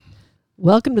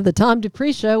Welcome to the Tom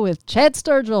Dupree Show with Chad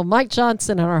Sturgill, Mike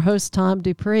Johnson, and our host, Tom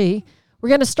Dupree. We're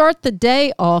going to start the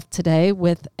day off today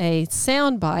with a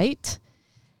sound bite.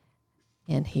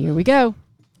 And here we go.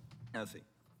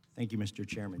 Thank you, Mr.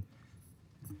 Chairman.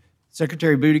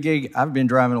 Secretary Buttigieg, I've been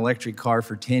driving an electric car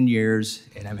for 10 years,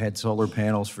 and I've had solar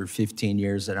panels for 15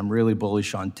 years, and I'm really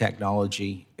bullish on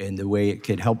technology and the way it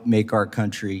could help make our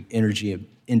country energy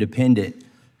independent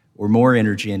or more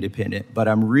energy independent. But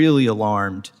I'm really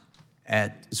alarmed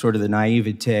at sort of the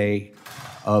naivete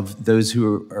of those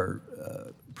who are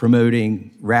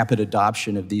promoting rapid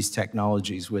adoption of these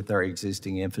technologies with our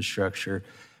existing infrastructure.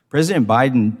 President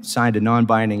Biden signed a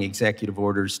non-binding executive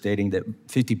order stating that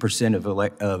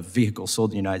 50% of vehicles sold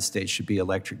in the United States should be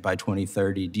electric by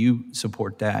 2030. Do you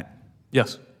support that?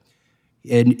 Yes.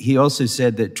 And he also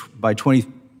said that by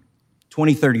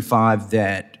 2035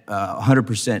 that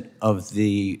 100% of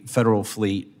the federal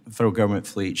government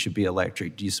fleet should be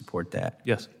electric. Do you support that?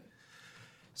 Yes.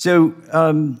 So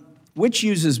which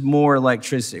uses more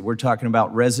electricity? We're talking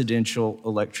about residential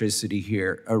electricity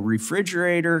here. A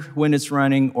refrigerator when it's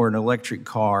running or an electric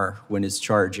car when it's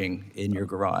charging in your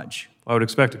garage? I would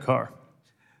expect a car.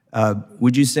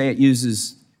 Would you say it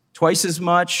uses twice as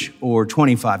much or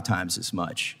 25 times as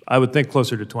much? I would think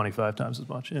closer to 25 times as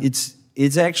much. Yeah.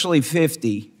 It's actually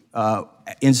 50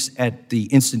 at the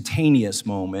instantaneous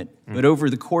moment, but over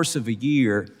the course of a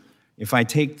year, if I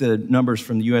take the numbers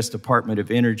from the U.S. Department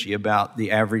of Energy about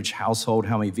the average household,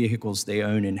 how many vehicles they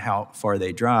own and how far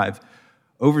they drive,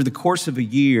 over the course of a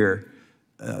year,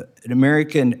 an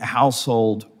American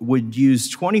household would use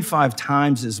 25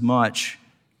 times as much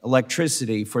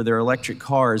electricity for their electric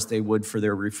car as they would for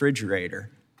their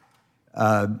refrigerator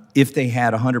if they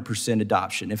had 100%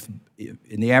 adoption.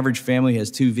 And the average family has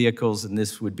 2 vehicles, and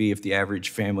this would be if the average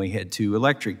family had 2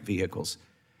 electric vehicles.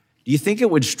 Do you think it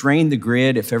would strain the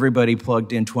grid if everybody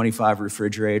plugged in 25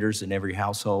 refrigerators in every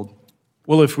household?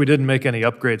 Well, if we didn't make any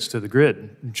upgrades to the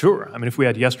grid, sure. I mean, if we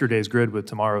had yesterday's grid with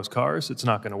tomorrow's cars, it's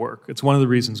not going to work. It's one of the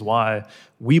reasons why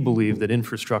we believe that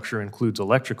infrastructure includes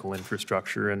electrical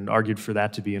infrastructure and argued for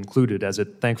that to be included, as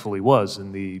it thankfully was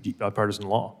in the bipartisan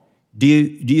law. Do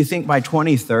you think by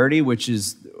 2030, which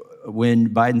is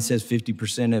when Biden says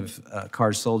 50% of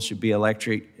cars sold should be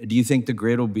electric, do you think the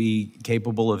grid will be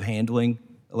capable of handling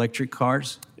electric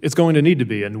cars? It's going to need to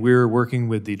be, and we're working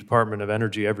with the Department of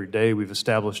Energy every day. We've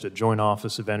established a joint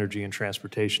office of energy and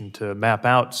transportation to map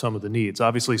out some of the needs.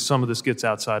 Obviously, some of this gets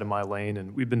outside of my lane,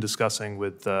 and we've been discussing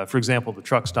with, for example, the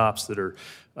truck stops that are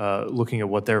looking at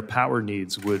what their power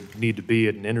needs would need to be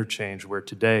at an interchange where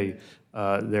today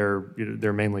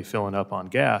they're mainly filling up on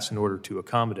gas in order to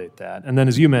accommodate that. And then,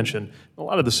 as you mentioned, a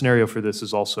lot of the scenario for this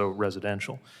is also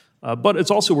residential. But it's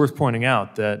also worth pointing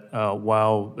out that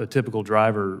while a typical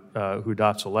driver who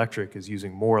adopts electric is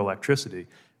using more electricity,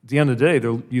 at the end of the day,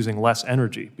 they're using less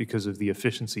energy because of the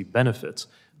efficiency benefits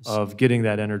of getting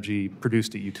that energy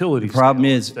produced at utility. The problem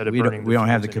is we don't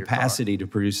have the capacity to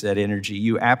produce that energy.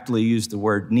 You aptly use the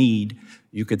word need.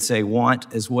 You could say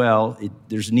want as well.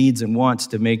 There's needs and wants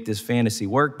to make this fantasy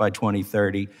work by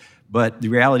 2030, but the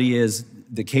reality is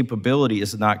the capability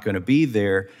is not going to be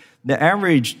there. The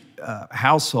average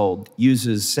household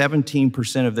uses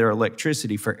 17% of their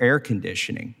electricity for air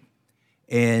conditioning.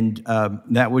 And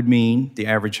that would mean the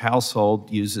average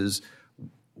household uses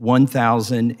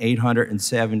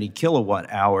 1,870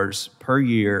 kilowatt hours per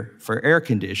year for air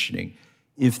conditioning.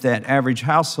 If that average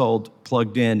household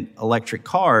plugged in electric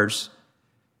cars,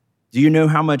 do you know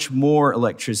how much more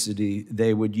electricity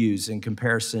they would use in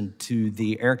comparison to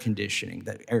the air conditioning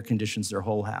that air conditions their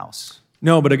whole house?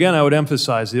 No, but again, I would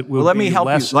emphasize it will be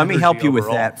less. Let me help you overall.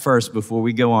 with that first before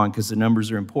we go on, because the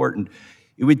numbers are important.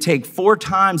 It would take 4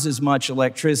 times as much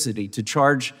electricity to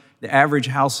charge the average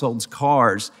household's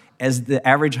cars as the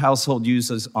average household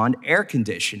uses on air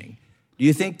conditioning. Do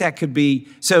you think that could be?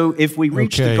 So if we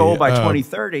reach the goal by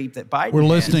 2030 that Biden we're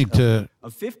listening has to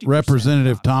 50%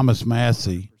 Representative Thomas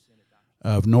Massie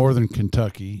of Northern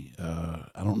Kentucky.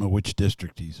 I don't know which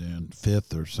district he's in,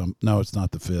 5th or some. No, it's not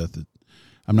the 5th.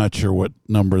 I'm not sure what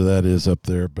number that is up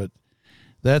there, but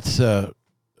that's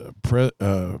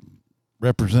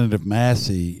Representative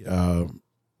Massie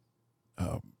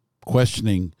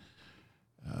questioning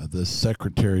the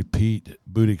Secretary Pete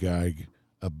Buttigieg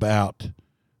about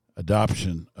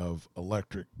adoption of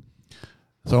electric.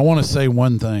 So I want to say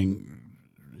one thing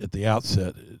at the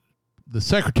outset. The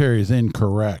Secretary is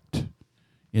incorrect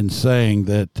in saying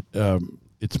that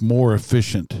it's more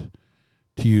efficient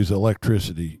to use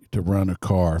electricity to run a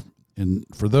car. And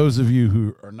for those of you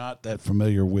who are not that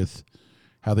familiar with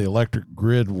how the electric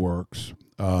grid works,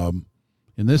 in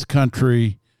this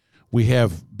country, we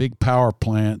have big power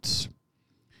plants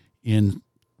in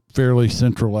fairly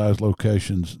centralized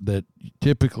locations that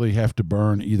typically have to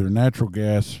burn either natural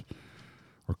gas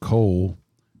or coal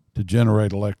to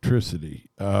generate electricity.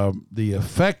 The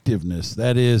effectiveness,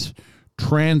 that is,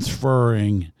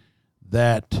 transferring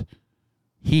that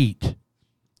heat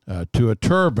to a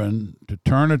turbine, to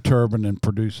turn a turbine and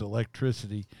produce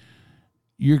electricity,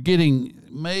 you're getting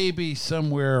maybe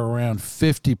somewhere around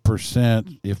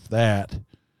 50%, if that,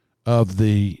 of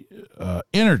the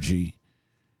energy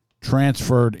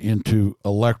transferred into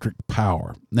electric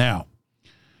power. Now,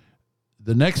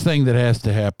 the next thing that has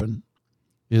to happen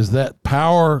is that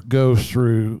power goes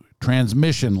through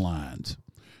transmission lines.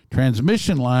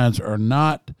 Transmission lines are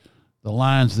not the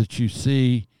lines that you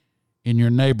see in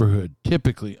your neighborhood,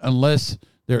 typically, unless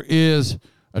there is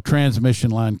a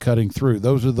transmission line cutting through.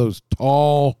 Those are those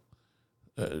tall,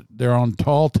 they're on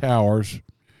tall towers,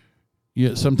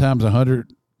 sometimes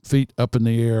 100 feet up in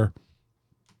the air,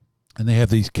 and they have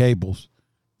these cables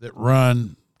that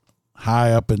run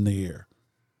high up in the air.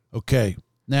 Okay,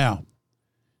 now,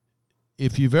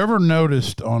 if you've ever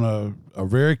noticed on a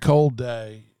very cold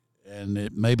day, and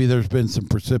maybe there's been some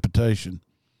precipitation,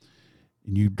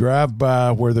 and you drive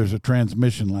by where there's a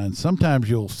transmission line, sometimes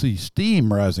you'll see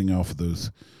steam rising off of those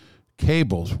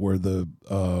cables where the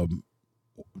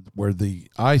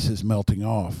ice is melting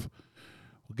off.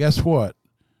 Well, guess what?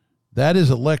 That is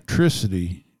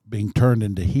electricity being turned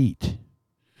into heat,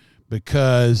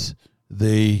 because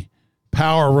the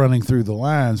power running through the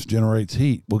lines generates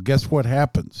heat. Well, guess what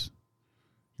happens?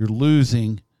 You're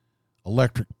losing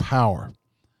electric power.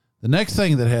 The next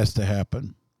thing that has to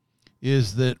happen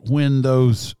is that when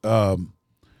those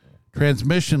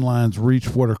transmission lines reach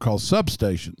what are called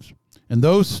substations, and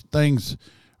those things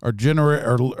are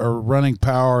running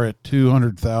power at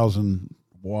 200,000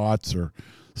 watts or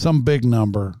some big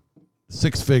number,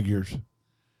 6 figures,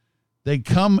 they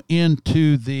come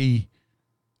into the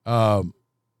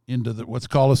what's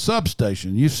called a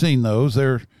substation. You've seen those.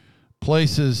 They're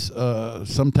places.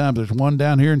 Sometimes there's one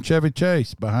down here in Chevy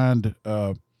Chase behind,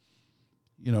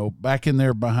 back in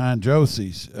there behind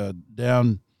Josie's,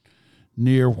 down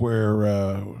near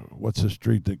where what's the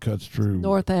street that cuts through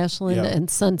North Ashland and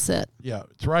Sunset. Yeah,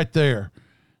 it's right there.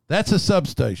 That's a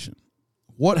substation.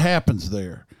 What happens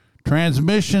there?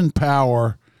 Transmission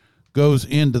power goes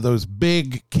into those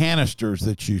big canisters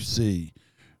that you see.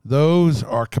 Those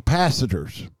are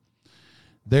capacitors.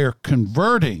 They're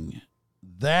converting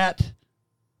that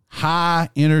high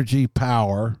energy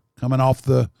power coming off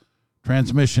the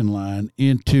transmission line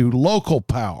into local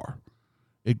power.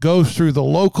 It goes through the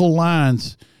local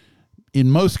lines, in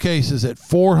most cases at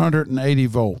 480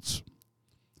 volts.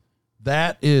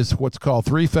 That is what's called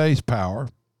three-phase power,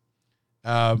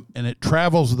 and it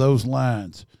travels those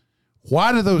lines.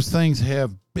 Why do those things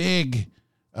have big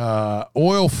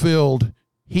oil-filled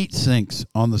heat sinks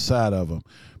on the side of them?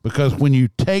 Because when you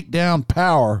take down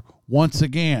power, once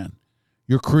again,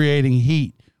 you're creating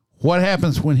heat. What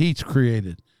happens when heat's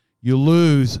created? You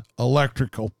lose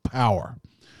electrical power.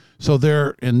 So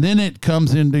and then it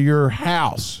comes into your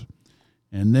house,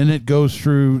 and then it goes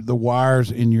through the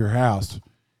wires in your house.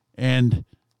 And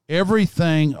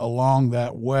everything along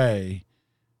that way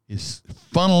is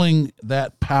funneling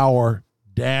that power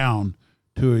down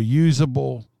to a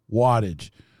usable wattage.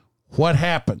 What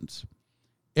happens?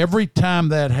 Every time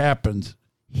that happens,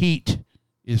 heat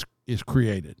is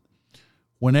created.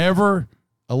 Whenever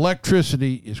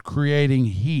electricity is creating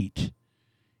heat,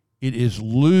 it is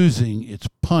losing its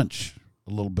punch a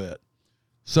little bit.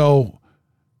 So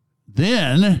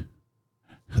then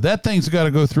that thing's got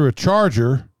to go through a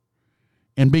charger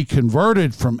and be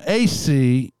converted from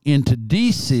AC into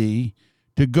DC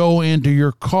to go into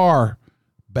your car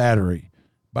battery.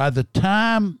 By the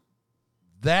time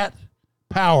that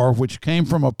power, which came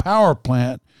from a power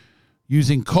plant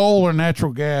using coal or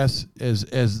natural gas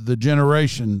as the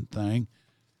generation thing,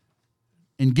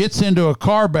 and gets into a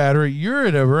car battery, you're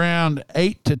at around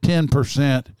 8 to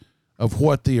 10% of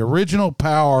what the original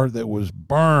power that was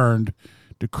burned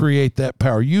to create that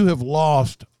power. You have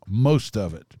lost most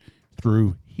of it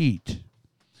through heat.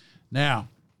 Now,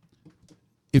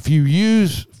 if you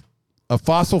use a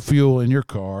fossil fuel in your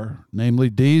car, namely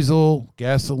diesel,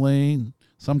 gasoline,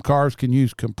 some cars can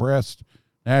use compressed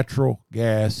natural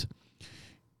gas,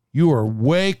 you are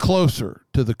way closer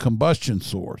to the combustion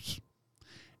source.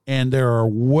 And there are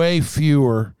way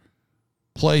fewer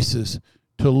places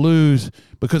to lose,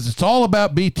 because it's all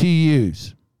about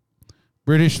BTUs,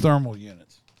 British thermal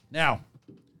units. Now,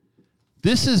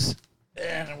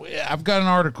 I've got an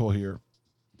article here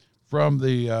from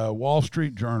the Wall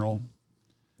Street Journal.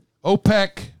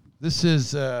 OPEC, this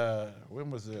is,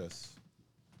 when was this?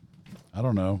 I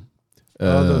don't know.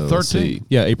 The let's 13th? see.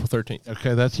 Yeah, April 13th.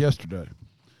 Okay, that's yesterday.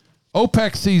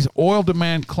 OPEC sees oil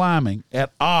demand climbing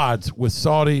at odds with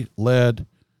Saudi-led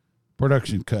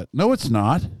production cut. No, it's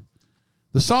not.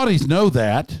 The Saudis know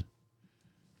that.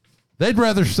 They'd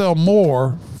rather sell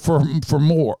more for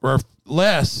more or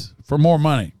less for more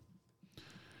money.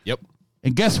 Yep.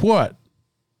 And guess what?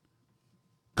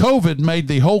 COVID made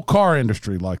the whole car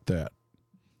industry like that.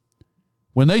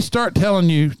 When they start telling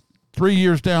you 3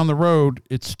 years down the road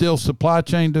it's still supply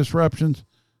chain disruptions,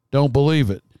 don't believe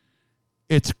it.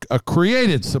 It's a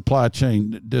created supply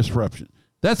chain disruption.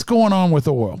 That's going on with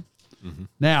oil. Mm-hmm.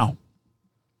 Now,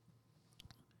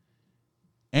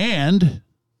 and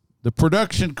the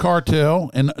production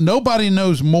cartel, and nobody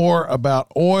knows more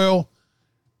about oil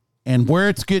and where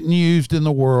it's getting used in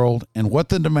the world and what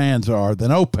the demands are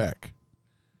than OPEC.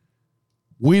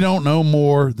 We don't know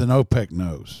more than OPEC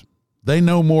knows. They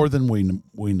know more than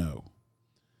we know.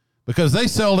 Because they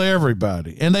sell to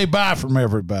everybody and they buy from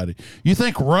everybody. You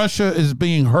think Russia is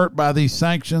being hurt by these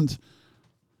sanctions?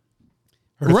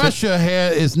 Russia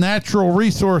is natural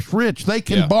resource rich. They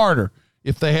can barter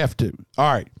if they have to.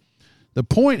 All right. The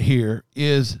point here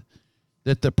is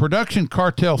that the production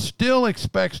cartel still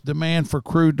expects demand for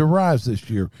crude to rise this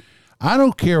year. I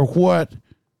don't care what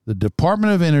the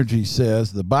Department of Energy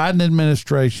says, the Biden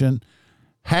administration,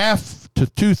 half to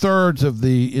two-thirds of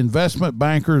the investment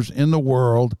bankers in the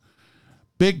world,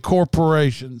 big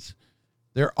corporations,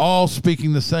 they're all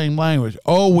speaking the same language.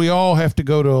 Oh, we all have to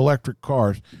go to electric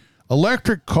cars.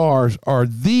 Electric cars are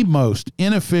the most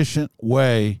inefficient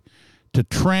way to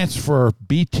transfer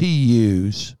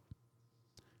BTUs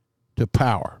to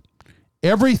power.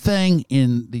 Everything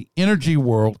in the energy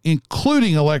world,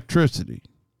 including electricity,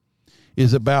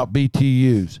 is about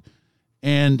BTUs.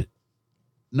 And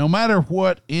no matter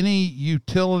what any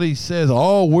utility says,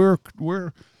 oh, we're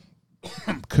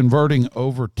converting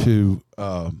over to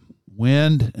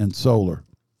wind and solar.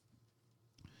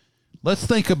 Let's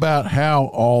think about how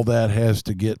all that has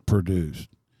to get produced.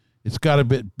 It's got to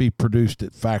be produced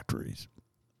at factories.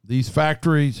 These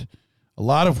factories, a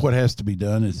lot of what has to be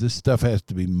done is this stuff has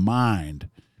to be mined.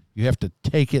 You have to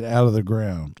take it out of the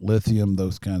ground, lithium,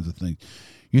 those kinds of things.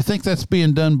 You think that's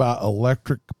being done by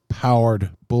electric-powered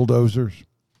bulldozers?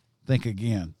 Think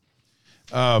again.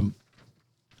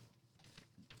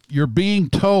 You're being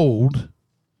told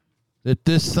that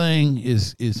this thing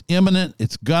is imminent,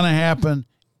 it's going to happen,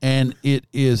 and it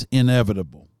is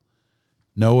inevitable.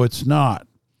 No, it's not.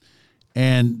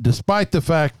 And despite the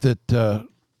fact that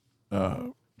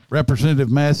Representative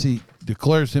Massey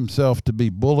declares himself to be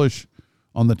bullish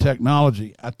on the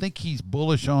technology, I think he's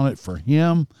bullish on it for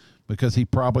him because he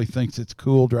probably thinks it's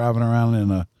cool driving around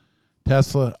in a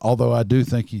Tesla, although I do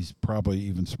think he's probably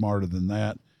even smarter than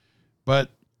that. But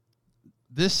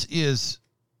this is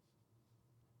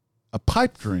a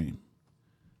pipe dream.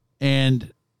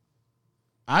 And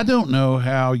I don't know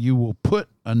how you will put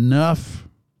enough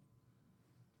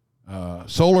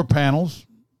solar panels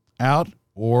out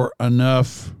or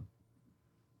enough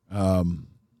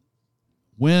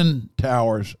wind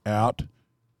towers out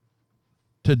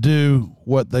to do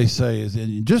what they say is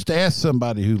in. Just ask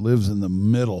somebody who lives in the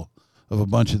middle of a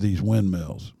bunch of these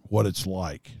windmills what it's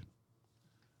like.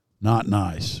 Not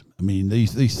nice. I mean,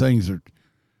 these things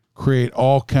create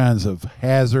all kinds of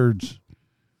hazards.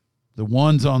 The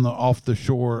ones off the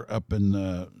shore up in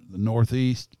the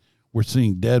Northeast, we're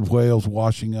seeing dead whales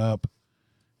washing up.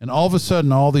 And all of a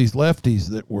sudden, all these lefties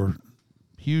that were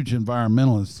huge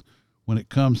environmentalists, when it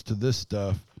comes to this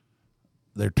stuff,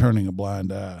 they're turning a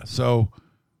blind eye. So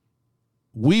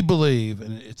we believe,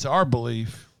 and it's our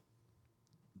belief,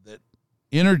 that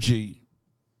energy,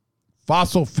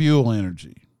 fossil fuel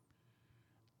energy,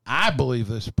 I believe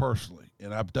this personally,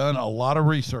 and I've done a lot of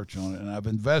research on it, and I've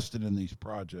invested in these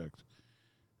projects,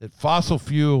 that fossil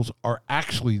fuels are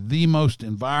actually the most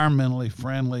environmentally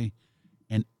friendly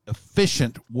and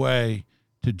efficient way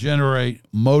to generate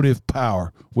motive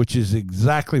power, which is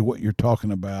exactly what you're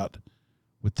talking about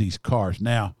with these cars.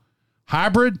 Now,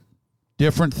 hybrid,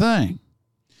 different thing.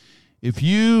 If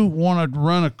you want to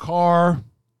run a car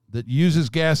that uses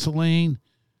gasoline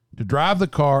to drive the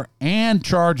car and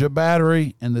charge a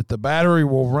battery, and that the battery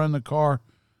will run the car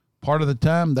part of the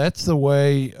time, that's the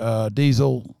way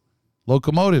diesel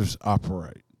locomotives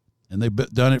operate. And they've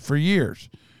done it for years.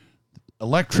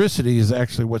 Electricity is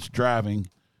actually what's driving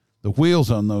the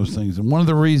wheels on those things. And one of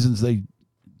the reasons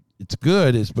it's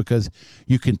good is because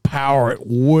you can power it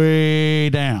way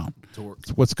down. Torque.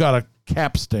 It's what's got a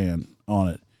capstan on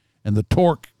it. And the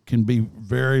torque can be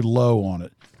very low on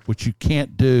it, which you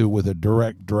can't do with a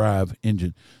direct drive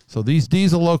engine. So these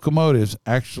diesel locomotives,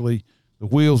 actually, the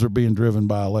wheels are being driven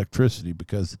by electricity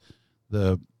because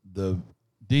the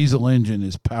diesel engine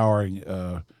is powering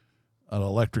an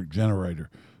electric generator.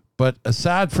 But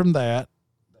aside from that,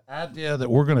 the idea that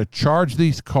we're going to charge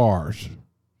these cars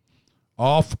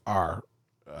off our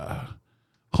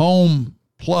home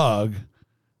plug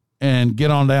and get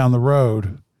on down the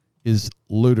road is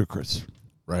ludicrous.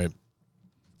 Right.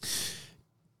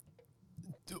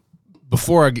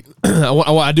 Before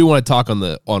I do want to talk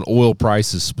on oil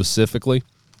prices specifically.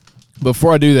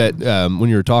 Before I do that, when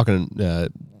you were talking,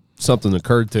 something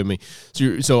occurred to me.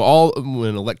 So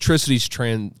when electricity's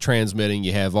transmitting,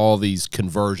 you have all these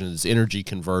conversions, energy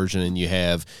conversion, and you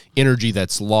have energy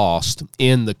that's lost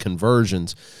in the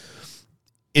conversions.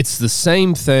 It's the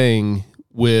same thing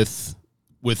with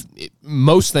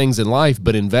most things in life,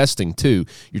 but investing too.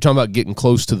 You're talking about getting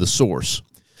close to the source.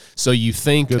 So you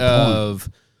think of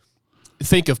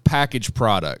packaged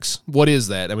products. What is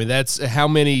that? I mean, that's how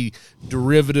many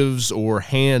derivatives or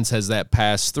hands has that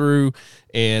passed through,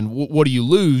 and what do you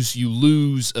lose? You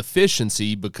lose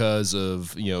efficiency because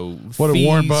of What did fees.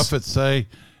 Warren Buffett say?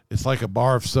 It's like a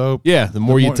bar of soap. Yeah, the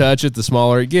more you touch it, the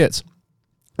smaller it gets.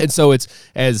 And so it's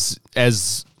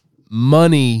as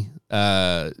money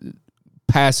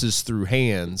passes through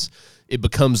hands, it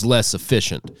becomes less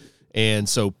efficient. And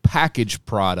so packaged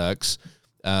products,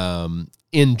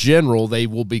 in general, they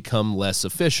will become less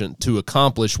efficient to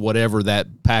accomplish whatever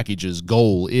that package's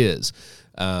goal is.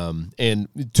 And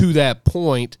to that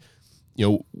point,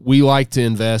 we like to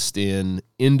invest in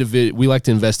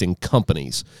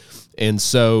companies. And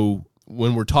so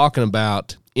when we're talking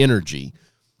about energy,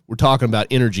 we're talking about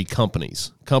energy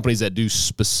companies that do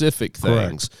specific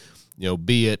things,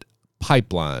 be it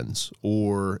pipelines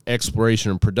or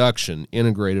exploration and production,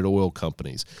 integrated oil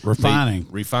companies.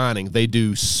 Refining. They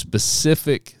do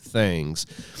specific things.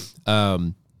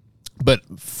 But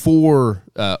for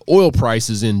oil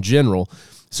prices in general,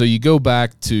 so you go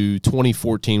back to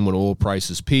 2014 when oil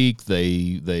prices peaked,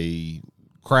 they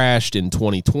crashed in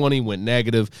 2020, went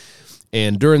negative.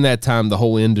 And during that time, the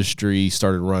whole industry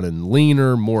started running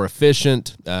leaner, more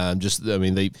efficient.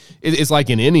 It's like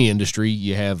in any industry.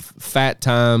 You have fat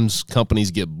times,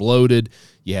 companies get bloated.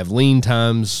 You have lean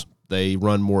times, they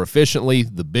run more efficiently.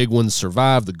 The big ones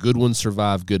survive, the good ones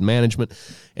survive, good management.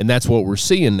 And that's what we're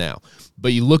seeing now.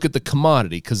 But you look at the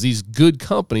commodity, because these good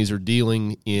companies are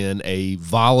dealing in a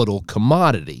volatile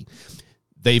commodity.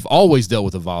 They've always dealt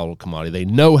with a volatile commodity. They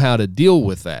know how to deal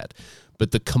with that. But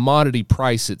the commodity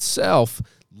price itself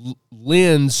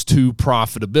lends to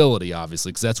profitability,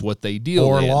 obviously, because that's what they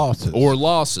deal in. Or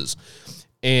losses.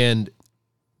 And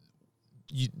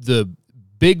the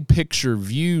big picture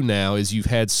view now is you've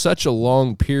had such a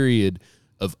long period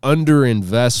of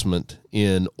underinvestment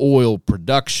in oil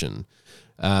production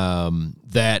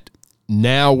that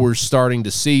now we're starting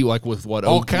to see, like with what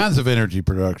all kinds of energy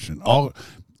production, all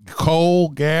coal,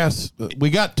 gas. We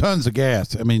got tons of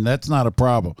gas. I mean, that's not a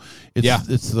problem.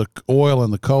 It's the oil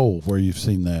and the coal where you've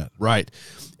seen that. Right.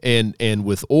 And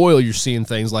with oil, you're seeing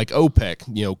things like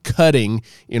OPEC, cutting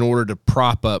in order to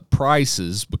prop up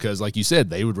prices because, like you said,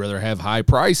 they would rather have high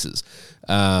prices,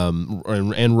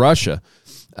 and Russia.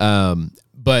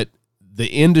 But the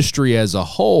industry as a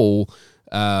whole,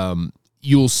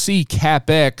 you'll see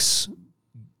CapEx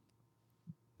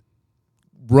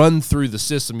run through the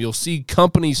system. You'll see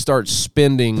companies start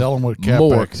spending Tell them what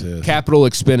more CapEx is. Capital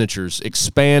expenditures,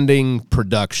 expanding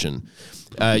production.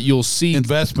 You'll see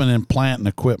investment in plant and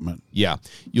equipment. Yeah.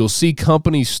 You'll see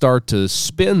companies start to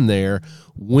spend there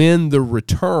when the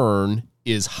return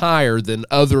is higher than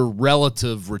other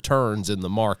relative returns in the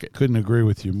market. Couldn't agree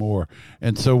with you more.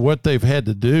 And so what they've had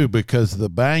to do, because the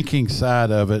banking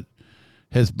side of it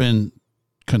has been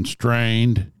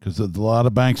constrained, because a lot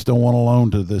of banks don't want to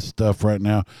loan to this stuff right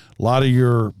now. A lot of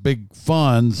your big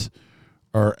funds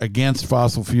are against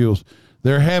fossil fuels.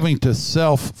 They're having to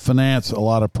self-finance a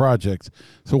lot of projects.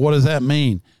 So what does that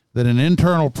mean? That an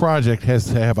internal project has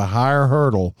to have a higher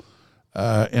hurdle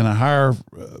and a higher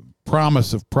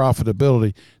promise of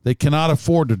profitability. They cannot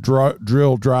afford to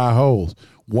drill dry holes.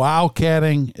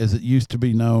 Wildcatting, as it used to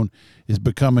be known, is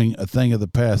becoming a thing of the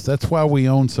past. That's why we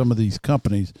own some of these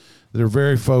companies that are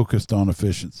very focused on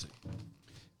efficiency.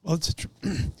 Well, it's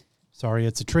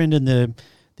a trend in the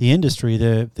industry.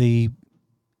 The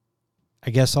I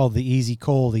guess all the easy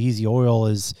coal, the easy oil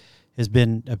has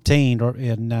been obtained,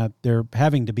 and they're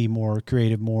having to be more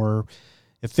creative, more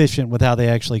efficient with how they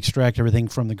actually extract everything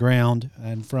from the ground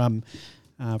and from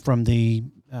the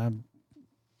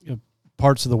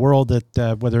parts of the world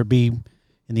that whether it be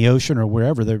in the ocean or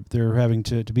wherever, they're having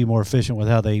to be more efficient with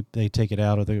how they take it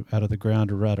out of the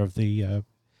ground or out of the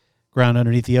ground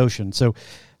underneath the ocean. So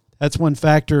that's one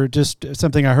factor. Just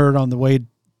something I heard on the way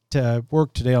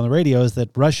work today on the radio is that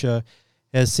Russia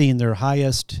has seen their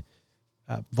highest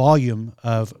volume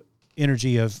of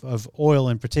energy, of oil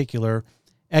in particular,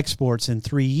 exports in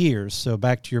 3 years. So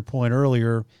back to your point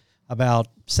earlier about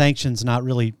sanctions not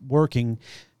really working.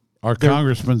 Our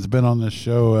congressman's been on this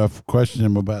show. I've questioned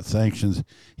him about sanctions.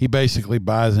 He basically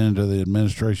buys into the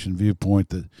administration viewpoint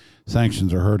that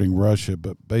sanctions are hurting Russia,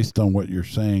 but based on what you're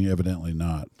saying, evidently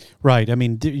not. Right. I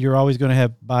mean, you're always going to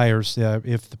have buyers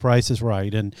if the price is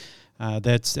right. And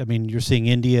you're seeing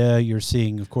India, you're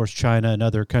seeing, of course, China and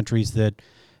other countries that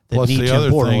Plus, need the to other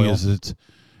import thing oil. is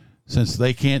since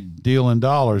they can't deal in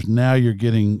dollars, now you're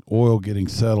getting oil getting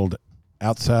settled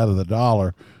outside of the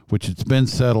dollar, which it's been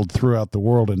settled throughout the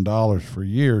world in dollars for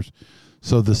years.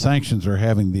 So the sanctions are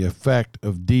having the effect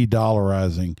of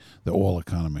de-dollarizing the oil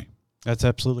economy. That's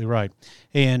absolutely right.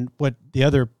 And what the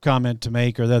other comment to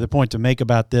make, or the other point to make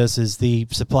about this, is the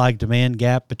supply-demand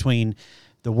gap between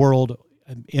the world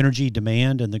energy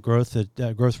demand and the growth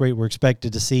rate we're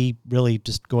expected to see really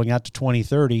just going out to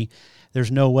 2030.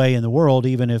 There's no way in the world,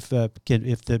 even if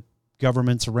the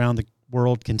governments around the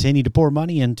world continue to pour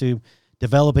money into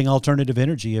developing alternative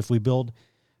energy, if we build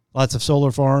lots of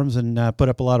solar farms and put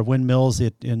up a lot of windmills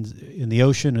in the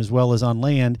ocean as well as on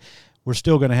land, we're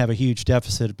still going to have a huge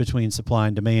deficit between supply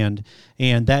and demand,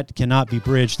 and that cannot be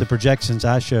bridged. The projections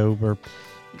I show are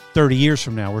 30 years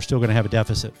from now, we're still going to have a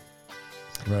deficit.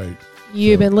 Right.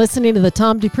 You've been listening to the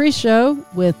Tom Dupree Show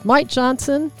with Mike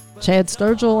Johnson, Chad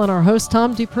Sturgill, and our host,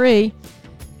 Tom Dupree.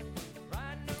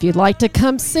 If you'd like to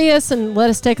come see us and let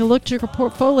us take a look at your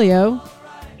portfolio,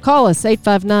 call us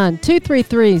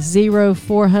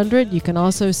 859-233-0400. You can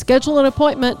also schedule an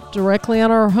appointment directly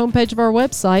on our homepage of our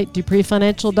website,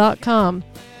 DupreeFinancial.com.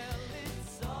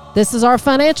 This is our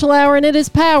financial hour, and it is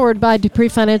powered by Dupree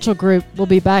Financial Group. We'll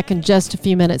be back in just a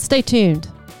few minutes. Stay tuned.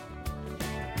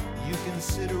 You can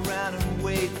sit around and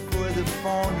wait for the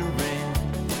phone to ring.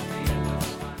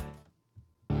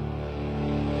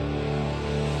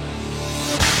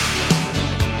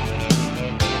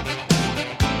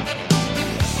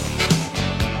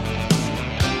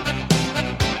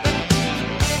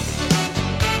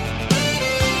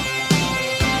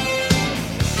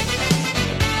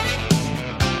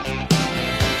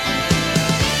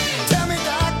 Tell me,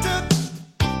 doctor,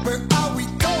 where are we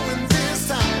going this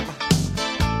time?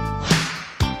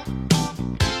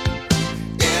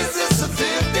 Is this the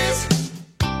 50s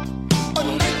or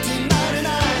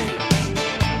 1999?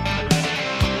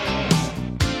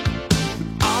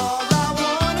 All I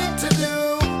wanted to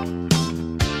do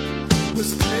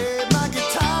was play my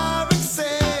guitar and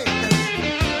sing.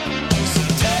 So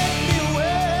take me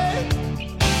away,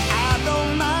 I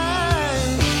don't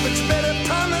mind, but you better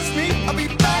promise me I'll be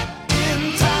back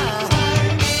in time.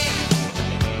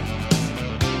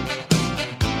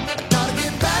 Gotta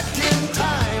get back in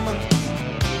time.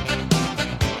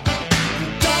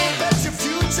 Don't bet your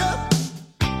future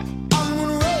on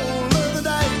one roll of the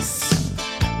dice.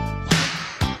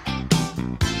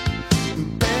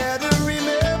 Better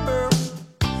remember,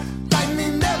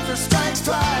 lightning never strikes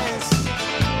twice.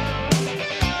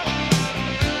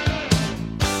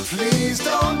 Please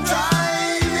don't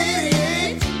drive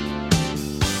me.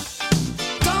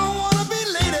 Don't wanna be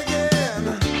late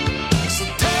again. So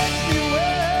take me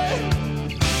away.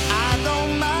 I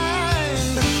don't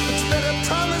mind, but you better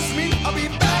promise me I'll be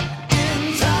back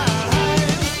in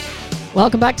time.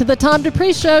 Welcome back to the Tom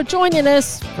Dupree Show. Joining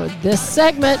us for this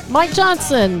segment, Mike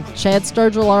Johnson, Chad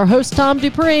Sturgill, our host, Tom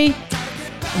Dupree.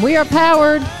 And we are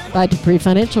powered by Dupree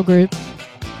Financial Group.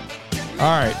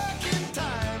 All right.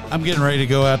 I'm getting ready to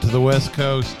go out to the West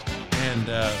Coast and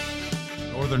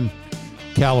Northern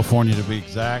California, to be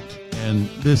exact. And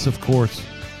this, of course,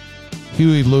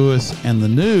 Huey Lewis and the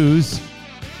News.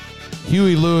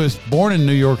 Huey Lewis, born in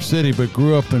New York City, but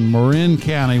grew up in Marin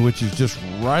County, which is just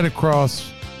right across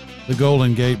the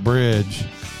Golden Gate Bridge,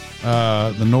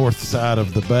 the north side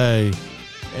of the bay.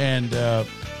 And,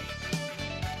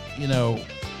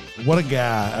 what a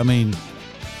guy. I mean,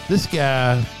 this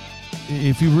guy,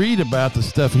 if you read about the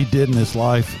stuff he did in his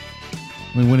life,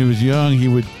 I mean, when he was young, he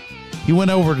went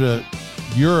over to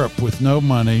Europe with no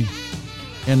money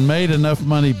and made enough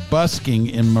money busking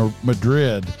in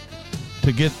Madrid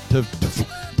to get to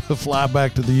fly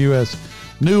back to the U.S.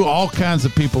 Knew all kinds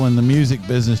of people in the music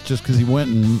business just because he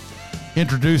went and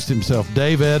introduced himself,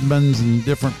 Dave Edmunds and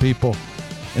different people.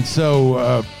 And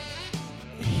so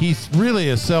he's really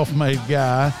a self-made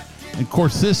guy. And, of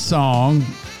course, this song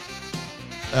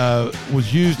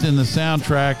was used in the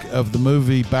soundtrack of the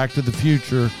movie Back to the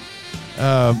Future,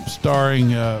 starring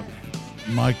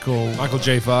Michael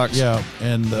J. Fox. Yeah,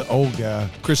 and the old guy.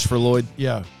 Christopher Lloyd.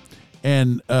 Yeah.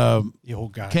 and The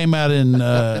old guy. came out in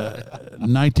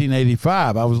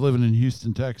 1985. I was living in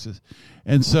Houston, Texas.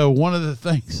 And so one of the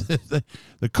things,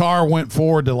 the car went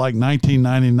forward to like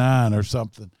 1999 or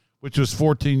something, which was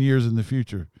 14 years in the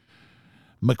future.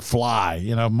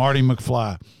 McFly, Marty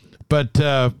McFly. But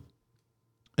and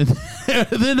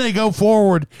then they go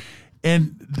forward,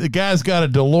 and the guy's got a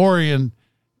DeLorean,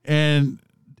 and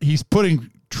he's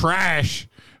putting trash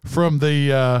from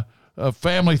the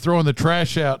family throwing the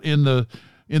trash out in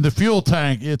the fuel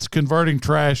tank. It's converting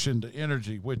trash into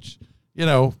energy, which,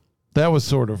 that was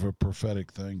sort of a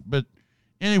prophetic thing. But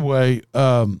anyway,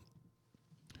 the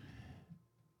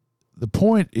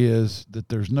point is that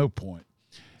there's no point.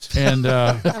 And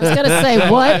I was going to say,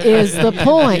 what is the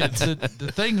point?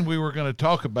 the thing we were going to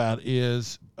talk about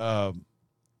is what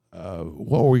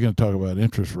were we going to talk about?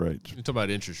 Interest rates. You talk about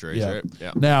interest rates, Yeah. right?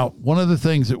 Yeah. Now, one of the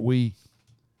things that we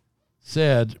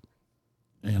said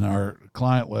in our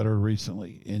client letter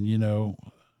recently, and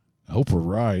I hope we're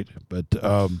right, but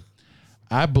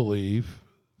I believe,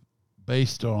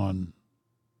 based on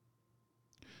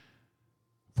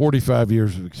 45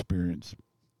 years of experience,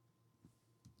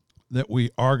 that we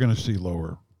are going to see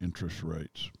lower interest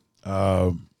rates.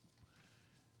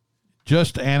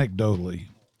 Just anecdotally,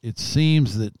 it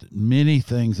seems that many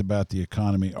things about the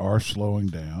economy are slowing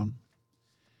down,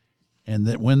 and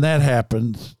that when that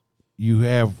happens,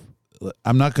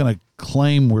 I'm not going to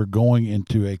claim we're going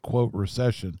into a, quote,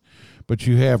 recession, but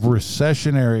you have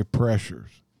recessionary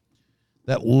pressures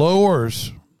that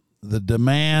lowers the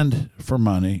demand for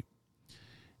money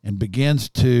and begins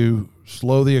to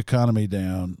slow the economy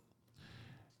down.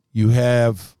 You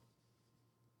have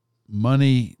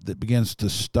money that begins to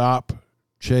stop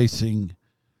chasing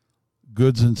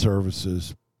goods and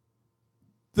services,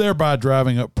 thereby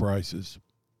driving up prices.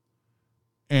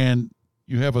 And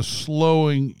you have a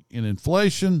slowing in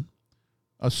inflation.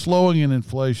 A slowing in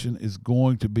inflation is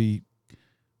going to be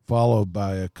followed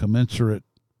by a commensurate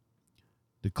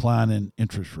decline in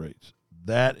interest rates.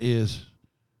 That is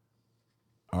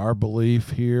our belief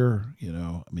here.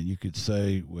 You could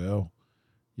say, well,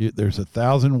 there's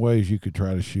 1,000 ways you could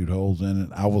try to shoot holes in it.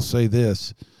 I will say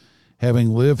this, having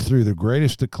lived through the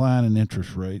greatest decline in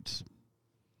interest rates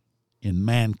in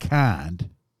mankind,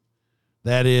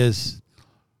 that is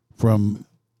from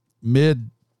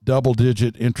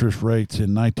mid-double-digit interest rates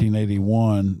in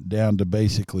 1981 down to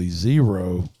basically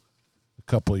zero a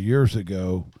couple of years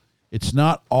ago, it's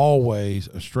not always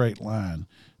a straight line.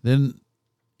 Then,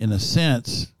 in a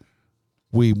sense,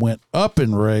 we went up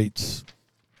in rates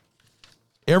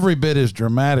every bit as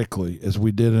dramatically as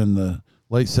we did in the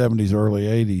late 70s, early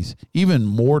 80s, even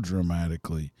more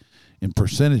dramatically in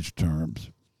percentage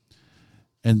terms.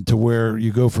 And to where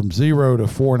you go from 0 to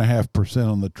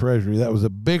 4.5% on the Treasury, that was a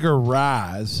bigger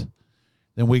rise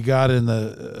than we got in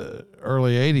the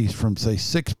early 80s from, say,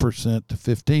 6% to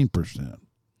 15%.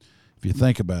 If you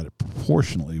think about it,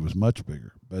 proportionally, it was much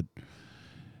bigger. But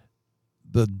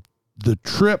the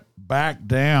trip back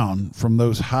down from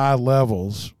those high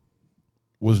levels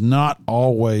was not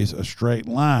always a straight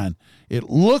line. It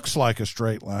looks like a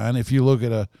straight line if you look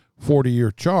at a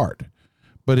 40-year chart.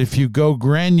 But if you go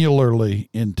granularly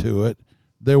into it,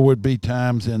 there would be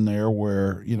times in there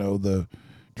where, the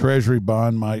Treasury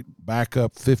bond might back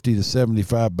up 50 to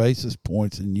 75 basis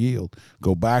points in yield,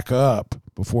 go back up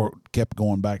before it kept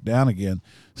going back down again.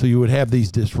 So you would have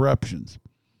these disruptions.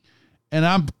 And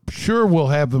I'm sure we'll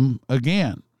have them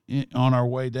again on our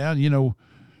way down.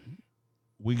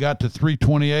 We got to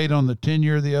 328 on the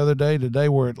 10-year the other day. Today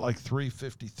we're at like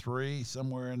 353,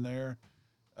 somewhere in there.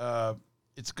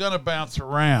 It's going to bounce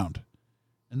around,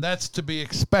 and that's to be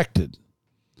expected.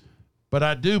 But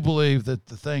I do believe that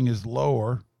the thing is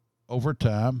lower over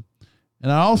time,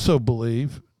 and I also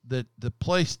believe that the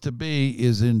place to be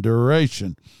is in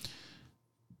duration.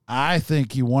 I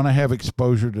think you want to have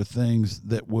exposure to things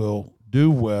that will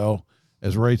do well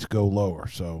as rates go lower.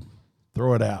 So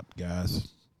throw it out, guys.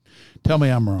 Tell me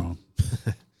I'm wrong.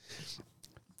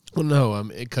 Well, no,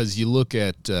 because you look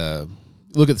at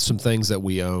some things that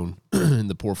we own in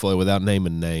the portfolio without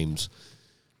naming names.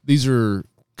 These are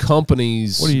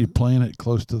companies. What are you playing it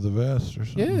close to the vest or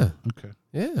something? Yeah. Okay.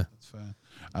 Yeah. That's fine.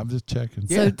 I'm just checking.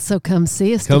 So come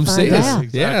see us. Come to see find us. out.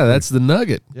 Exactly. Yeah, that's the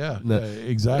nugget. Yeah, No.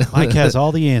 exactly. Mike has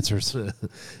all the answers.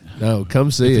 No, come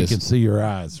If see you us. can see your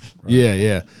eyes. Right? Yeah,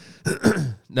 yeah.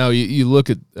 Now, you look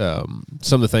at some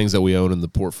of the things that we own in the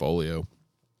portfolio.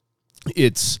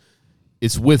 It's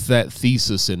with that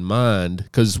thesis in mind,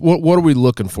 because what are we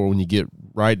looking for when you get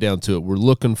right down to it? We're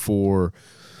looking for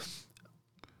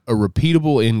a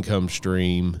repeatable income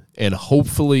stream, and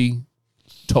hopefully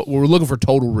we're looking for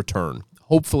total return,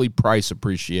 hopefully price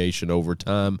appreciation over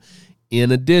time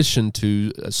in addition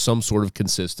to some sort of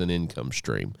consistent income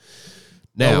stream.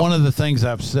 Now, one of the things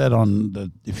I've said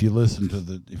if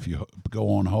you go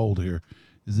on hold here,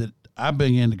 is that I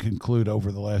begin to conclude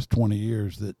over the last 20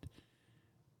 years that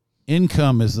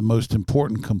income is the most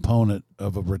important component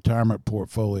of a retirement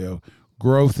portfolio.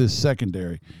 Growth is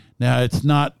secondary. Now, it's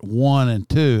not 1 and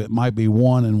 2. It might be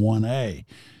 1 and 1A.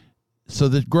 So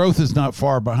the growth is not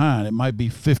far behind. It might be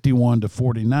 51 to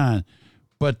 49.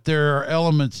 But there are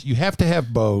elements, you have to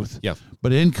have both. Yeah.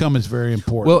 But income is very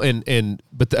important. Well,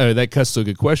 but that cuts to a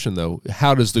good question, though.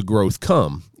 How does the growth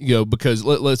come? Because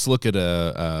let's look at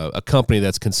a company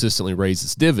that's consistently raised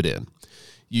its dividend.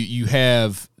 You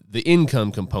have the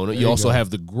income component. You also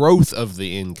have the growth of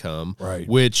the income, right?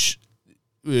 Which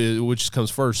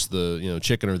comes first, the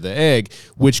chicken or the egg,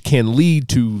 which can lead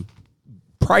to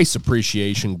price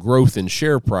appreciation, growth in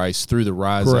share price through the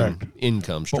rising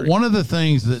income stream. But one of the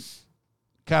things that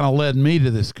kind of led me to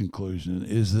this conclusion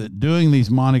is that doing these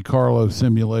Monte Carlo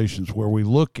simulations where we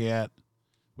look at,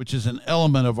 which is an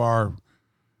element of our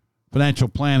financial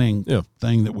planning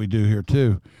thing that we do here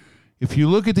too. If you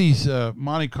look at these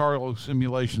Monte Carlo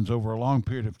simulations over a long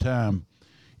period of time,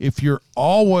 if you're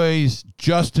always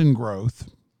just in growth,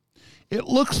 it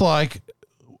looks like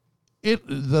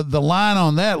the line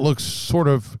on that looks sort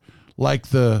of like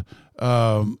the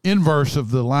inverse of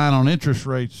the line on interest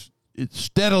rates. It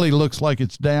steadily looks like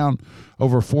it's down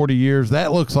over 40 years.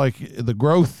 That looks like the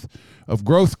growth of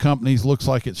growth companies looks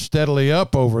like it's steadily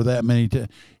up over that many.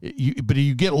 But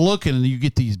you get looking and you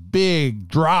get these big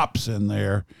drops in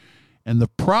there. And the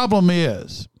problem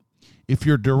is, if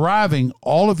you're deriving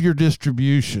all of your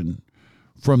distribution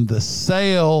from the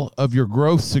sale of your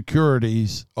growth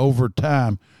securities over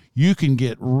time, you can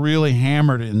get really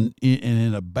hammered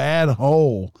in a bad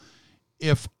hole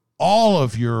if all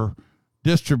of your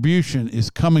distribution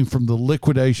is coming from the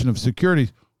liquidation of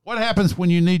securities. What happens when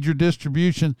you need your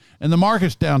distribution and the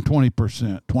market's down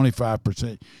 20%,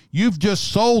 25%? You've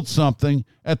just sold something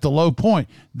at the low point.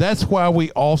 That's why we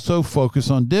also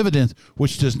focus on dividends,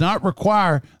 which does not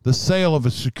require the sale of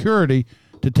a security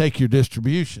to take your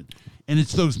distribution. And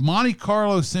it's those Monte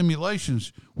Carlo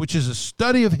simulations, which is a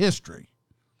study of history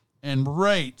and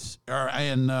rates,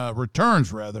 and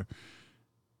returns rather,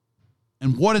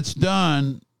 and what it's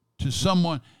done to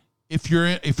someone. If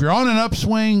you're on an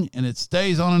upswing and it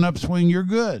stays on an upswing, you're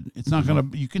good. It's not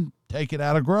going to, you can take it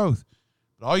out of growth.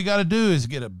 But all you got to do is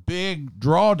get a big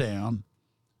drawdown.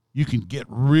 You can get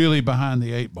really behind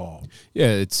the eight ball. Yeah,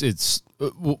 it's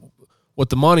what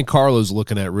the Monte Carlo's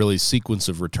looking at really is sequence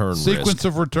of return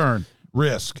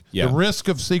risk. Yeah. The risk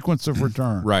of sequence of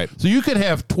return. Right. So you could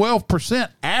have 12%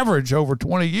 average over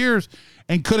 20 years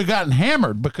and could have gotten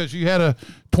hammered because you had a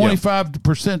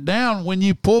 25% down when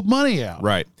you pulled money out.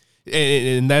 Right.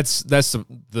 And that's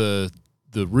the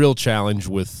real challenge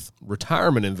with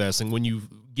retirement investing. When you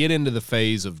get into the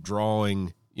phase of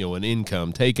drawing, an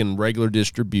income, taking regular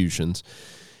distributions,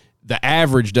 the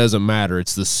average doesn't matter.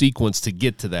 It's the sequence to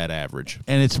get to that average.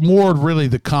 And it's more really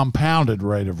the compounded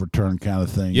rate of return kind of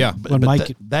thing. Yeah. But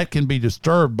Mike, that can be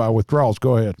disturbed by withdrawals.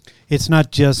 Go ahead. It's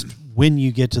not just when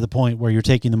you get to the point where you're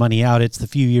taking the money out. It's the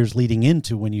few years leading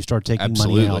into when you start taking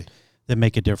money out that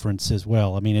make a difference as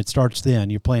well. I mean, it starts then.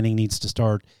 Your planning needs to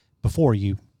start before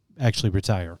you actually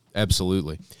retire.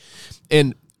 Absolutely.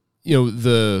 And,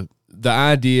 the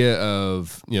idea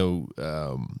of,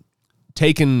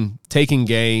 taking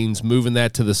gains, moving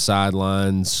that to the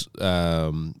sidelines,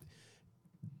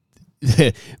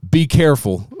 be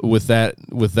careful with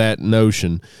that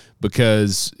notion,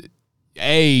 because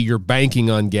you're banking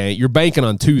on gain. You're banking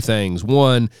on two things.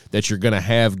 One, that you're going to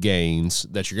have gains,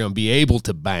 that you're going to be able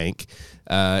to bank,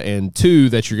 and two,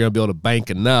 that you're going to be able to bank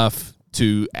enough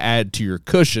to add to your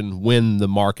cushion when the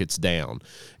market's down.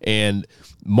 And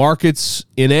markets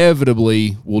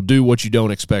inevitably will do what you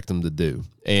don't expect them to do.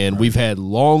 And we've had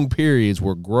long periods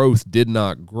where growth did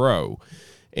not grow.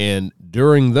 And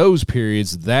during those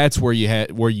periods, that's where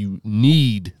you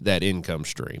need that income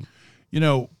stream.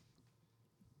 You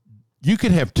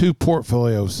could have two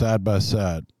portfolios side by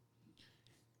side.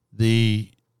 The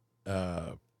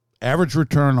average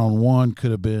return on one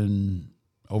could have been,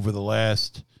 over the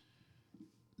last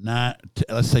 10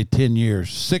 years,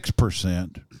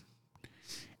 6%.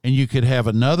 And you could have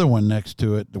another one next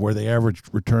to it where the average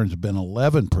returns have been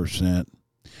 11%.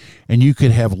 And you could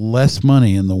have less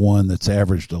money in the one that's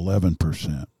averaged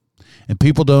 11%. And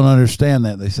people don't understand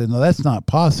that. They say, no, that's not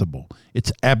possible.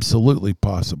 It's absolutely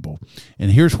possible.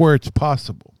 And here's where it's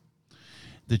possible.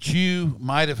 That you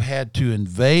might have had to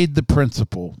invade the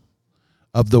principle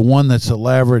of the one that's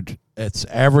averaged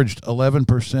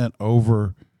 11%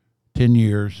 over 10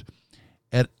 years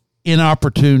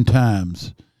inopportune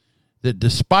times, that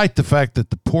despite the fact that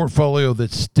the portfolio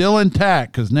that's still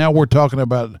intact, because now we're talking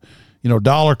about,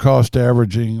 dollar cost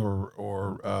averaging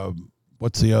or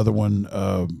what's the other one?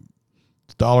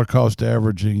 Dollar cost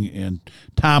averaging and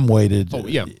time weighted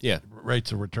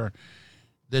rates of return,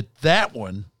 that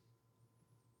one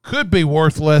could be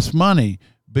worth less money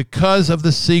because of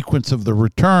the sequence of the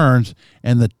returns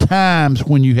and the times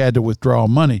when you had to withdraw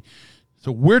money.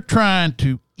 So we're trying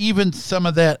to even some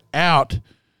of that out.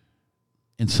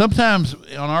 And sometimes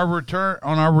on our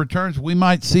returns, we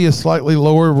might see a slightly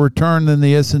lower return than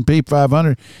the S&P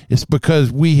 500. It's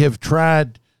because we have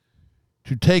tried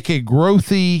to take a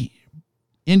growthy,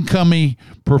 incomey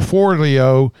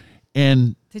portfolio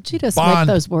and did you just make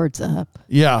those words up?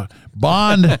 Yeah,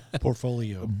 bond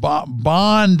portfolio,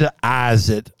 bondize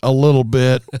it a little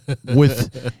bit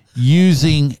with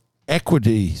using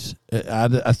equities.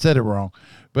 I said it wrong,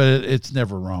 but it's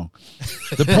never wrong.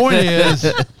 The point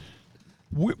is,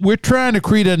 we're trying to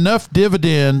create enough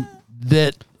dividend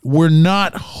that we're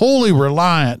not wholly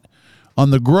reliant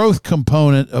on the growth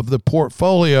component of the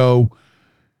portfolio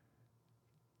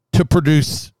to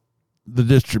produce the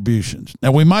distributions.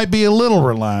 Now, we might be a little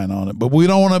reliant on it, but we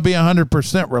don't want to be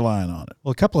 100% reliant on it.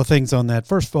 Well, a couple of things on that.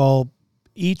 First of all,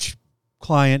 each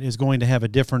client is going to have a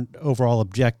different overall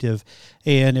objective,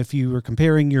 and if you were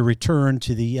comparing your return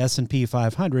to the S&P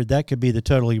 500, that could be the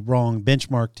totally wrong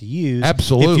benchmark to use.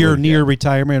 Absolutely, if you're near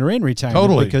retirement or in retirement,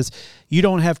 totally, because you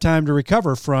don't have time to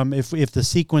recover from if the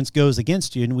sequence goes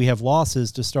against you, and we have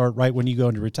losses to start right when you go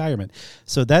into retirement.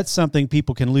 So that's something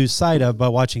people can lose sight of by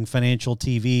watching financial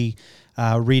TV,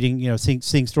 reading,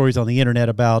 seeing stories on the internet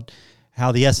about how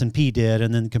the S&P did,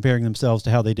 and then comparing themselves to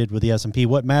how they did with the S&P.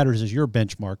 What matters is your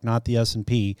benchmark, not the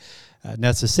S&P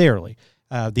necessarily.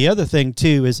 The other thing,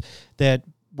 too, is that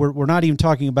we're not even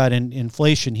talking about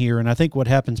inflation here, and I think what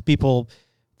happens, people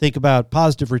think about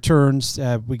positive returns.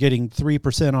 We're getting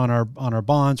 3% on our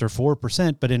bonds or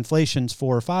 4%, but inflation's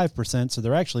 4 or 5%, so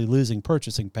they're actually losing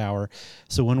purchasing power.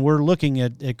 So when we're looking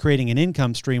at creating an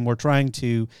income stream, we're trying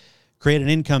to create an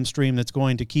income stream that's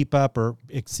going to keep up or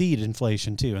exceed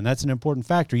inflation too, and that's an important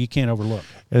factor you can't overlook.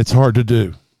 It's hard to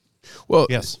do. Well,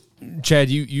 yes, Chad,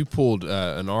 you pulled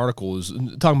an article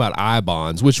talking about I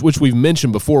bonds, which we've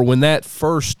mentioned before. When that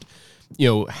first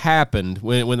happened,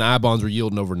 when the I bonds were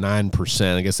yielding over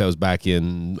 9%, I guess that was back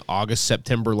in August,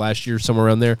 September last year, somewhere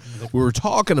around there. We were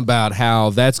talking about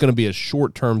how that's going to be a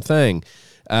short term thing.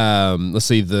 Let's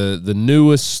see, the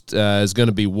newest is going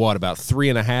to be what, about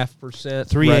 3.5%?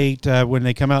 3.8 when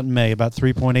they come out in May, about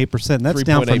 3.8%. That's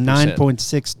down from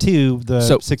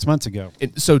 9.62 6 months ago.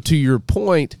 So to your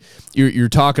point, you're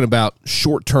talking about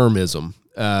short termism.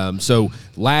 So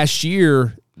last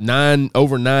year,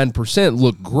 over 9%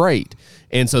 looked great.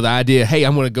 And so the idea, hey,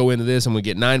 I'm going to go into this, I'm going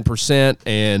to get 9%,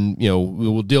 and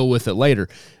we'll deal with it later.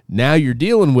 Now you're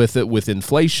dealing with it with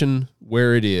inflation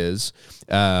where it is,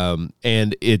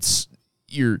 and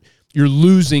you're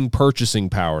losing purchasing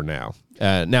power now.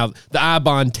 Now the I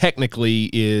bond technically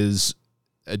is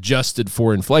adjusted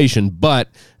for inflation, but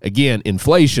again,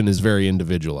 inflation is very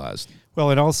individualized. Well,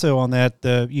 and also on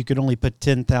that, you could only put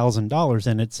 $10,000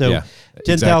 in it. So yeah,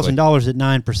 $10,000 at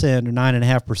 9% or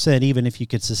 9.5%, even if you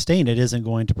could sustain it, isn't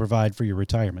going to provide for your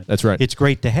retirement. That's right. It's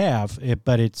great to have,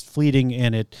 but it's fleeting,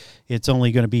 and it's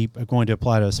only going to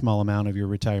apply to a small amount of your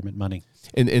retirement money.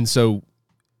 And so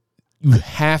you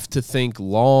have to think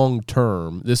long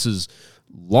term. This is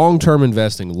long-term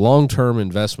investing, long-term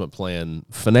investment plan,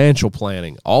 financial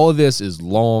planning. All of this is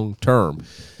long-term.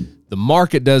 The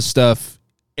market does stuff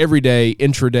every day,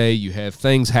 intraday. You have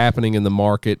things happening in the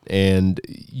market, and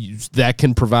that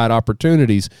can provide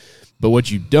opportunities. But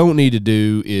what you don't need to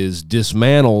do is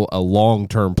dismantle a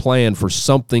long-term plan for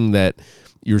something that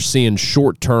you're seeing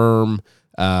short-term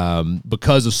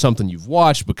because of something you've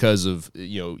watched, because of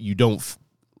you don't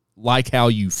like how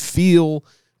you feel.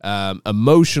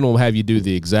 Emotional have you do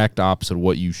the exact opposite of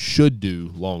what you should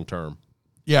do long-term.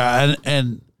 Yeah,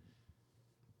 and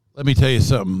let me tell you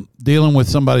something. Dealing with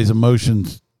somebody's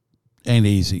emotions ain't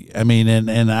easy. I mean,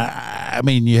 I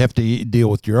mean, you have to deal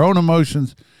with your own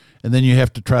emotions, and then you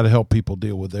have to try to help people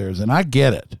deal with theirs. And I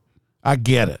get it.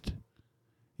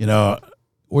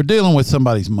 We're dealing with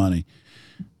somebody's money.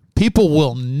 People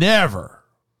will never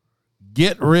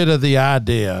get rid of the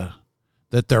idea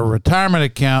that their retirement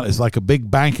account is like a big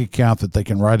bank account that they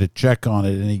can write a check on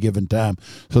at any given time.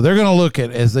 So they're going to look at,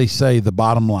 as they say, the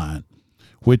bottom line,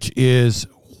 which is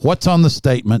what's on the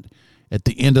statement at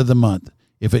the end of the month.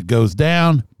 If it goes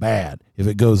down, bad. If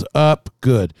it goes up,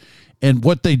 good. And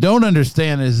what they don't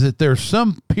understand is that there are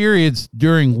some periods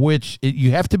during which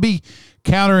you have to be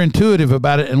counterintuitive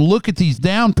about it and look at these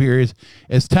down periods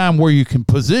as time where you can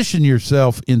position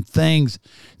yourself in things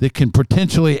that can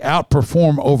potentially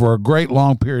outperform over a great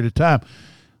long period of time.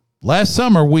 Last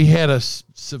summer, we had a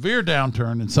severe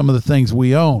downturn in some of the things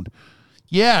we owned.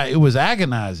 Yeah, it was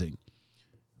agonizing.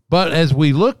 But as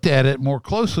we looked at it more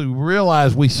closely, we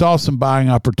realized we saw some buying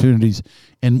opportunities.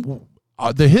 And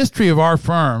the history of our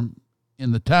firm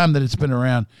in the time that it's been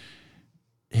around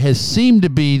has seemed to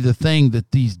be the thing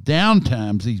that these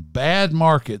downtimes, these bad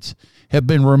markets, have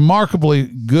been remarkably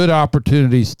good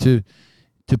opportunities to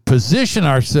position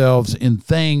ourselves in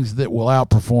things that will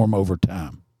outperform over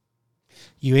time.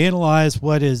 You analyze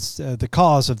what is the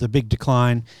cause of the big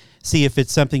decline, see if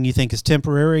it's something you think is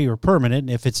temporary or permanent.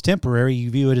 And if it's temporary, you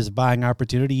view it as a buying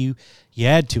opportunity, you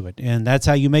add to it. And that's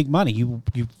how you make money. You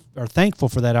are thankful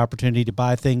for that opportunity to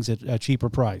buy things at a cheaper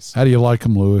price. How do you like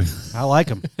them, Louis? I like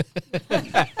them.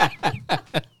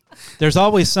 There's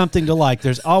always something to like.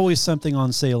 There's always something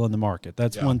on sale in the market.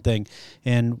 That's one thing.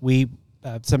 And we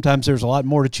sometimes there's a lot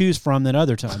more to choose from than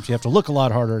other times. You have to look a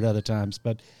lot harder at other times,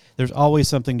 but there's always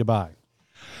something to buy.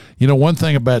 You know, one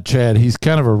thing about Chad, he's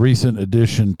kind of a recent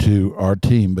addition to our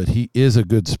team, but he is a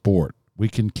good sport. We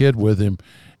can kid with him,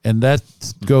 and that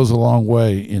goes a long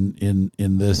way in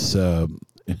this.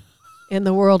 In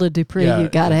the world of Dupree, you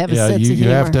got to have a sense of humor. You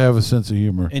have to have a sense of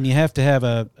humor, and you have to have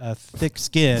a thick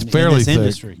skin it's fairly in this thick.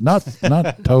 industry. Not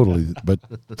totally, but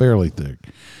fairly thick.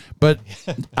 But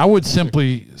I would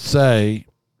simply say,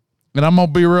 and I'm going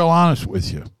to be real honest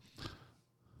with you.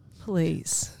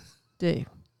 Please do.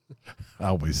 I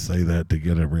always say that to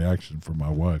get a reaction from my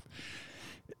wife.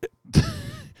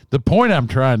 The point I'm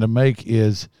trying to make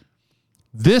is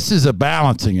this is a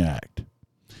balancing act.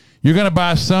 You're going to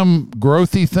buy some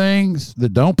growthy things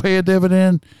that don't pay a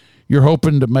dividend. You're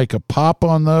hoping to make a pop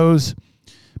on those.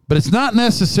 But it's not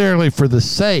necessarily for the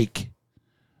sake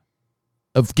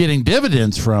of getting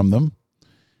dividends from them.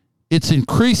 It's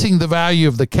increasing the value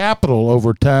of the capital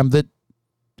over time that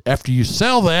after you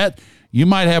sell that, you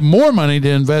might have more money to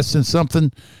invest in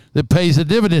something that pays a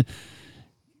dividend.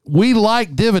 We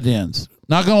like dividends,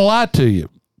 not going to lie to you.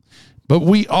 But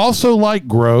we also like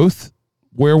growth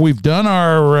where we've done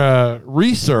our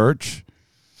research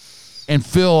and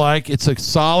feel like it's a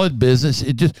solid business.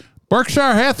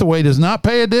 Berkshire Hathaway does not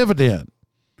pay a dividend.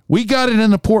 We got it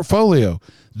in the portfolio.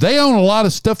 They own a lot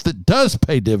of stuff that does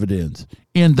pay dividends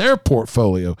in their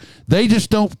portfolio. They just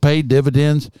don't pay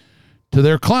dividends to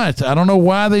their clients. I don't know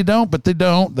why they don't, but they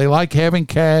don't. They like having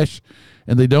cash,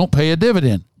 and they don't pay a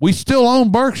dividend. We still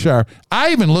own Berkshire.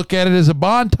 I even look at it as a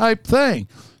bond type thing.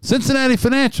 Cincinnati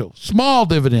Financial, small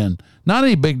dividend, not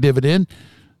any big dividend.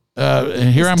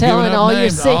 And here I'm telling giving up all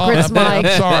names. your secrets, Mike.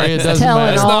 I'm sorry, it doesn't Telling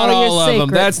matter. That's not all your all of them.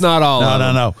 secrets. That's not all of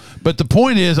them. No. But the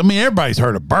point is, I mean, everybody's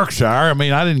heard of Berkshire. I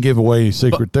mean, I didn't give away any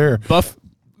secret there.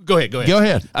 Go ahead. Go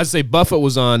ahead. I'd say Buffett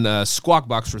was on Squawk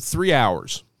Box for 3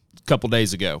 hours a couple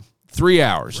days ago. 3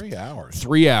 hours. 3 hours.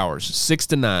 3 hours. 6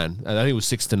 to 9. I think it was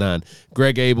 6 to 9.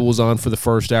 Greg Abel was on for the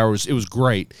first hour. It was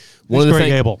great.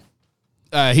 Greg Abel?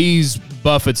 He's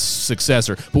Buffett's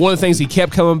successor. But one of the things he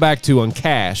kept coming back to on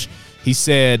cash, he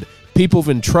said, people have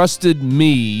entrusted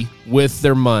me with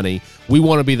their money. We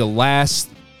want to be the last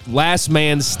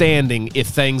man standing if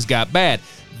things got bad.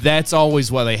 That's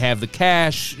always why they have the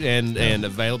cash and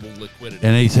available liquidity.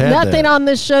 And he's had Nothing that. on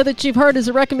this show that you've heard is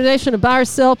a recommendation to buy or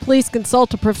sell. Please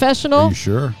consult a professional. Are you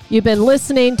sure? You've been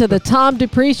listening to the Tom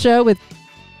Dupree Show with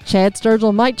Chad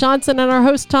Sturgill, Mike Johnson, and our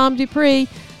host, Tom Dupree.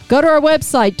 Go to our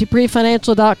website,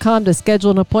 dupreefinancial.com, to schedule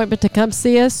an appointment to come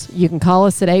see us. You can call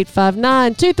us at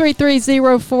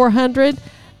 859-233-0400.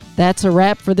 That's a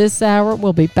wrap for this hour.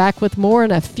 We'll be back with more in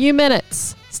a few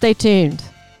minutes. Stay tuned.